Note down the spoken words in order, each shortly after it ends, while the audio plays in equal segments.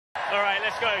All right,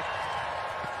 let's go.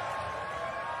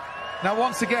 Now,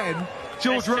 once again,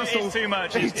 George Russell, it's too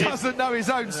much. he doesn't know his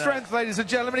own strength, ladies and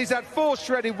gentlemen. He's had 4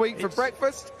 shredded wheat for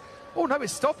breakfast. Oh, no,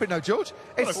 it's stopping, though, George.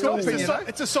 It's stopping, you know.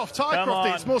 It's a soft tie,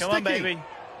 Crofty. It's more sticky. On, baby.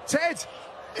 Ted,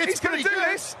 he's going to do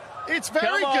this. It's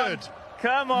very good.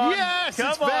 Come on. Yes,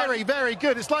 it's very, very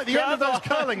good. It's like the end of those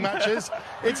curling matches.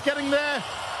 It's getting there.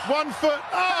 1 foot.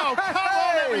 Oh, come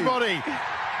on, everybody.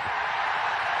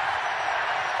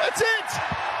 That's it.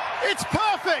 It's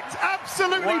perfect.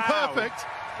 Absolutely perfect.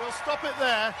 We'll stop it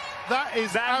there.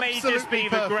 That may just be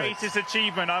the greatest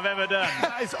achievement I've ever done.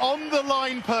 That is on the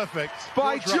line perfect.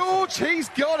 By George, he's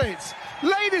got it.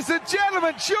 Ladies and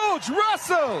gentlemen, George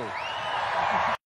Russell.